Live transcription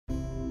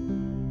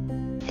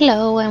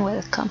Hello and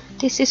welcome.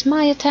 This is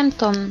my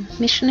attempt on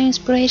mission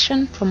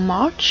inspiration from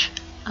March.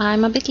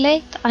 I'm a bit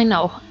late, I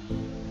know.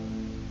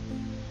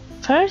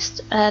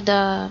 First, add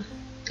a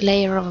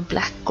layer of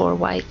black or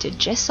white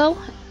gesso,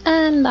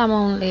 and I'm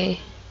only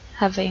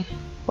having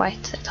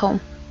white at home,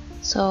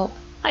 so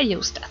I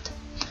use that.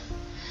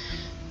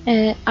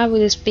 I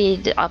will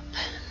speed up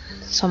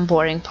some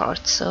boring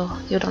parts so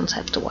you don't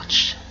have to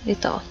watch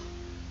it all.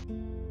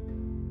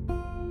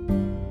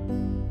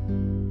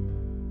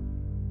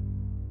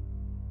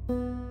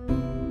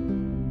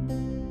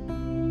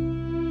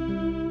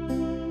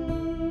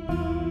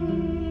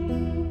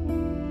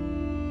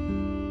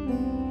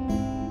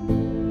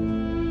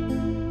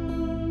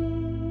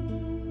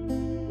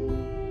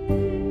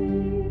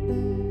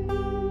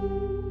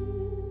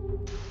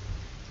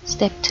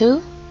 Step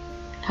 2.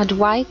 Add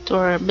white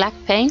or black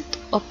paint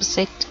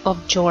opposite of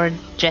your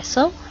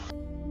gesso.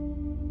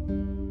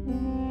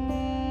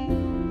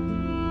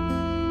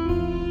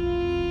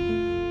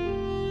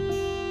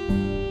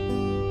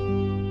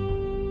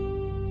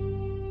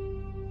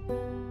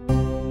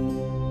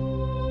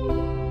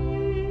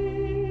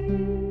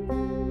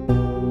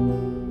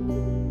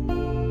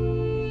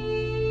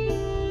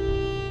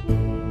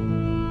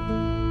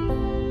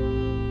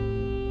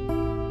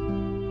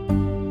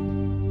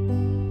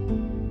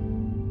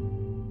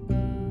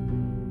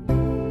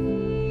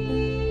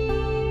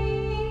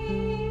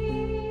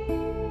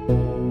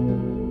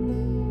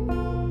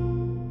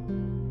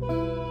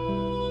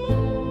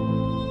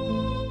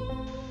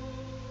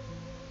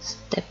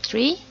 Step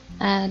 3.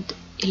 Add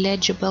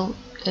illegible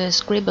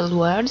scribbled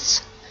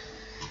words,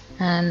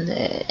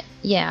 and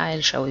yeah,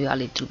 I'll show you a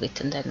little bit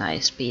and then I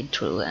speed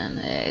through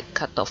and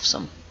cut off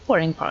some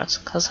boring parts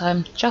because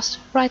I'm just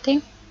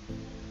writing.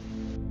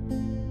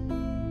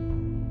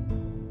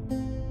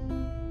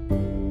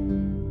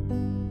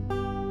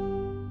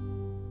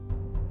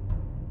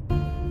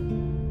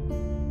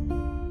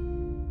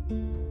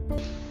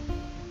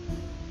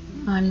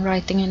 I'm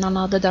writing in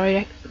another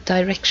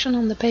direction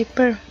on the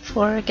paper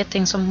for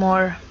getting some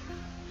more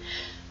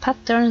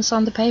patterns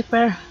on the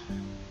paper.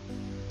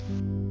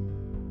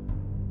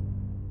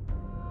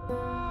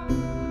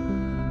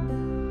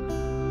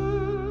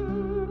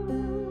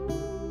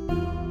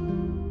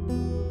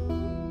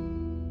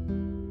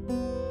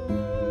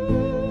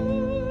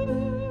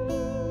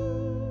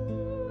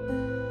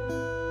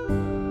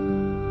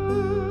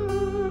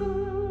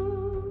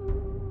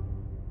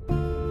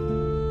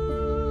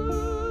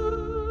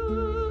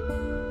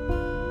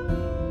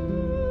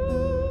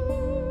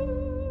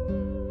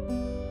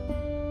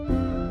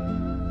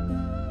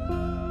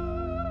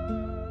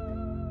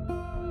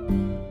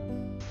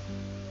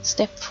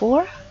 Step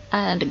 4.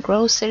 Add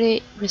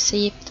grocery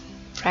receipt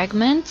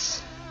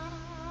fragments.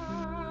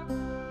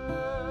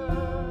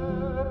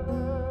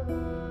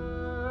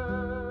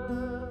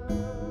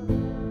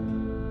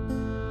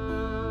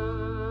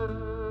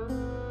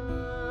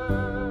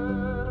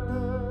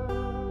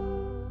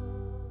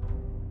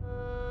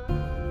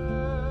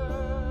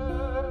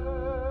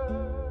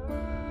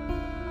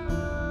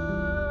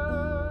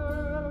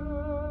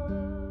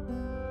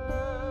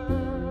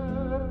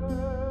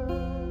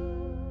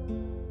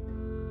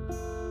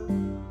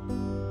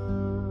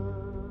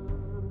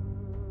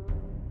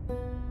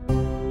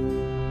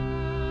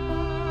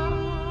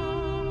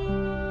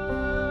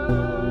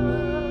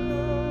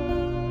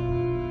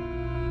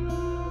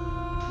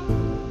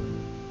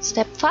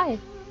 Step 5.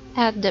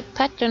 Add the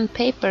pattern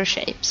paper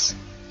shapes,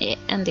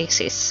 and this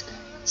is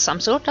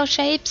some sort of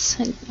shapes.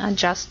 I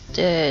just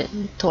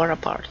tore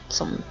apart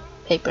some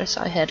papers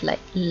I had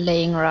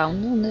laying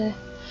around on the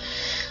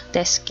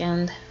desk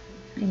and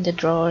in the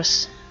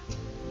drawers.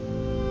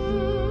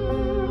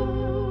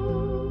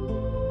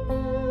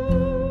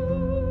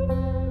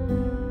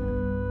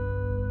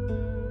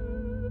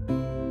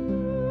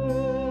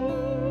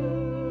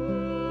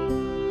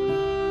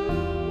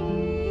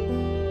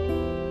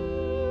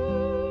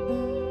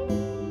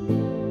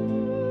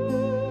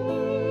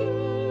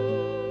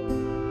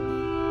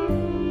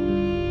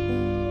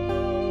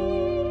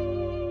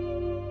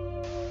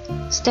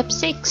 Step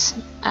 6.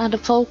 Add a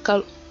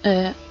focal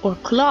or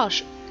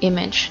collage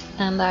image,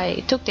 and I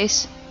took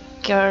this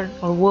girl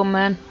or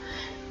woman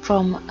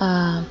from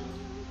a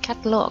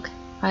catalog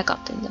I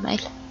got in the mail.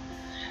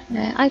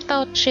 I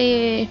thought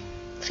she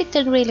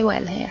fitted really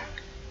well here.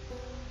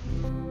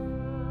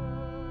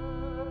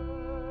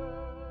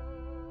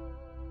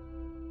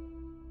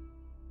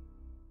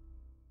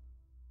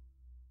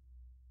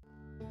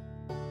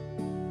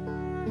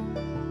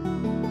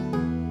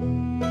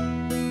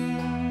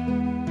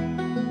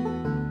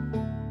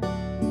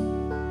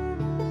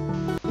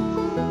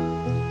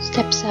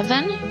 Step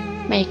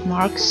 7. Make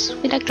marks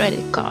with a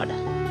credit card.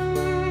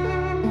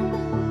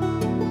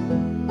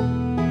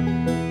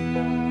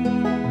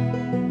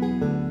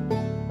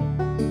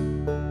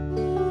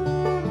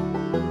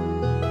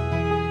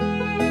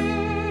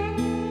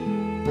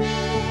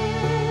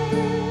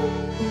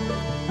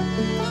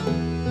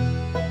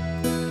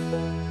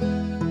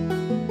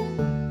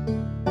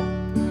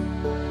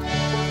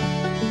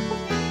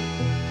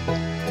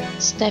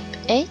 Step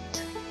 8.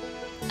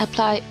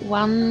 apply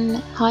one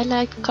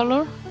highlight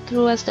color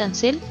through a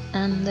stencil,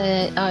 and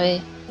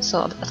I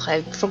saw that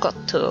I forgot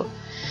to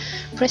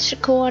press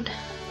record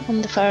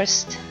on the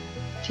first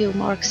few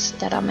marks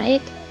that I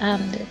made,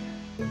 and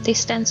this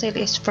stencil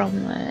is from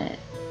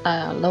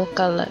a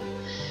local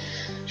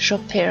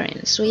shop here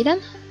in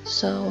Sweden,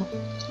 so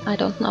I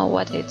don't know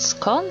what it's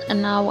called.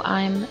 And now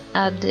I'm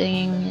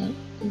adding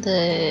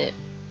the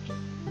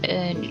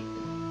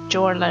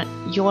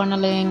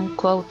journaling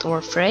quote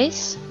or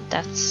phrase.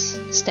 That's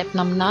step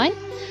number 9.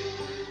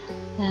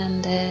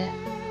 And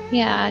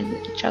yeah, I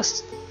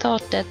just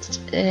thought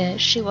that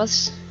she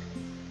was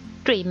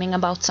dreaming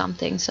about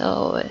something,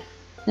 so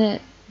I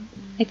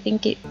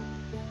think it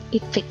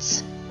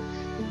fits.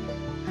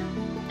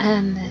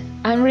 And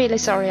I'm really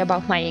sorry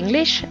about my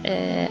English.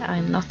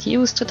 I'm not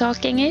used to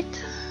talking it.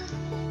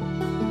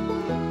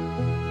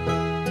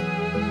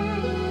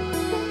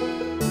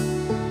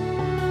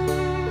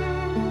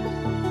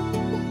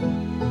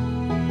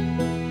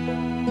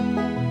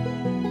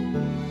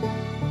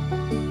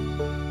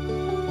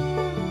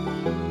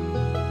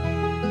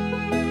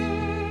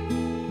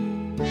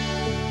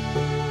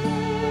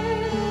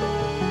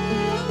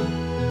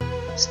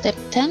 Step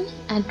 10.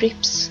 Add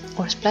drips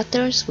or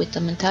splatters with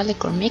a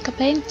metallic or mica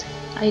paint.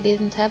 I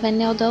didn't have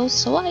any of those,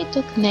 so I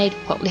took nail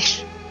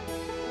polish.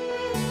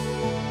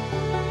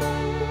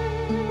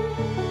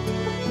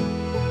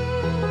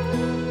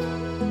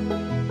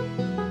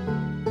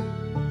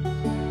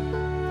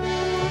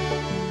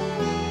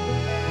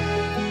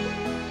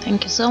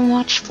 Thank you so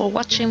much for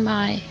watching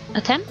my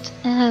attempt,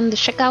 and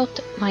check out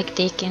Mike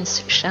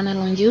Deakin's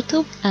channel on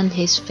YouTube and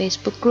his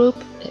Facebook group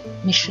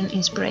Mission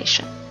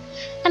Inspiration.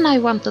 And I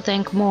want to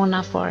thank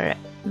Mona for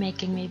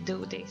making me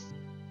do this.